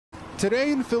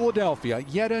Today in Philadelphia,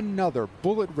 yet another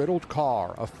bullet-riddled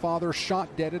car. A father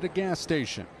shot dead at a gas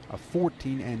station. A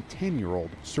 14 and 10-year-old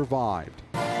survived.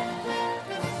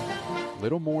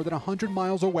 Little more than 100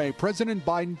 miles away, President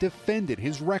Biden defended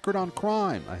his record on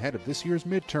crime ahead of this year's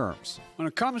midterms. When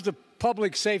it comes to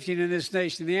public safety in this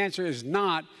nation, the answer is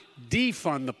not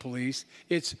defund the police,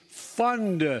 it's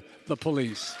fund the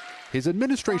police. His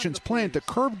administration's plan to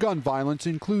curb gun violence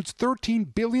includes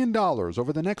 $13 billion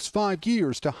over the next 5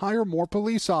 years to hire more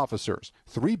police officers,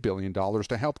 $3 billion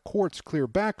to help courts clear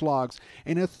backlogs,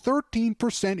 and a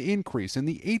 13% increase in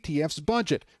the ATF's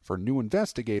budget for new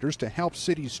investigators to help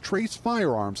cities trace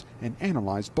firearms and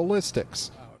analyze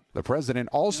ballistics. The president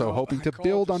also hoping to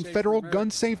build on federal gun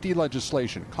safety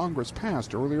legislation Congress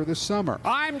passed earlier this summer.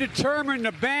 I'm determined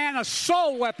to ban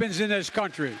assault weapons in this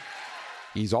country.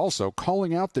 He's also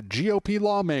calling out the GOP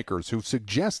lawmakers who've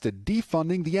suggested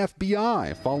defunding the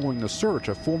FBI following the search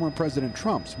of former President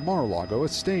Trump's Mar-a-Lago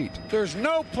estate. There's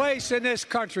no place in this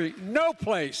country, no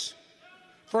place,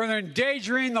 for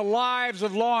endangering the lives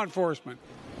of law enforcement.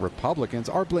 Republicans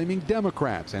are blaming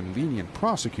Democrats and lenient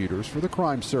prosecutors for the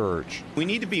crime surge. We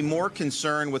need to be more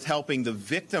concerned with helping the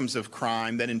victims of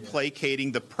crime than in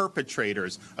placating the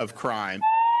perpetrators of crime.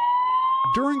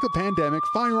 During the pandemic,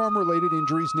 firearm-related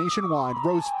injuries nationwide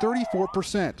rose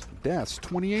 34%, deaths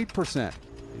 28%.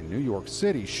 In New York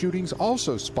City, shootings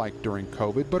also spiked during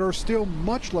COVID, but are still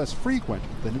much less frequent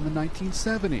than in the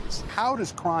 1970s. How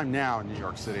does crime now in New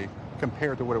York City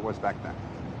compare to what it was back then?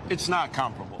 It's not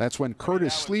comparable. That's when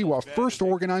Curtis Sliwa first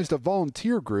organized a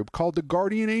volunteer group called the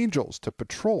Guardian Angels to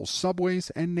patrol subways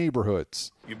and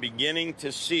neighborhoods. You're beginning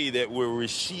to see that we're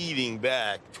receding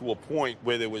back to a point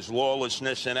where there was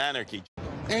lawlessness and anarchy.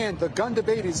 And the gun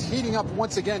debate is heating up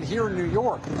once again here in New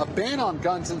York. A ban on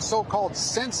guns in so-called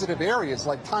sensitive areas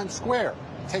like Times Square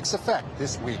takes effect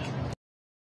this week.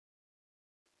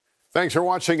 Thanks for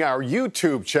watching our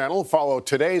YouTube channel. Follow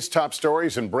today's top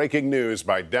stories and breaking news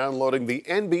by downloading the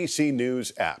NBC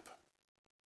News app.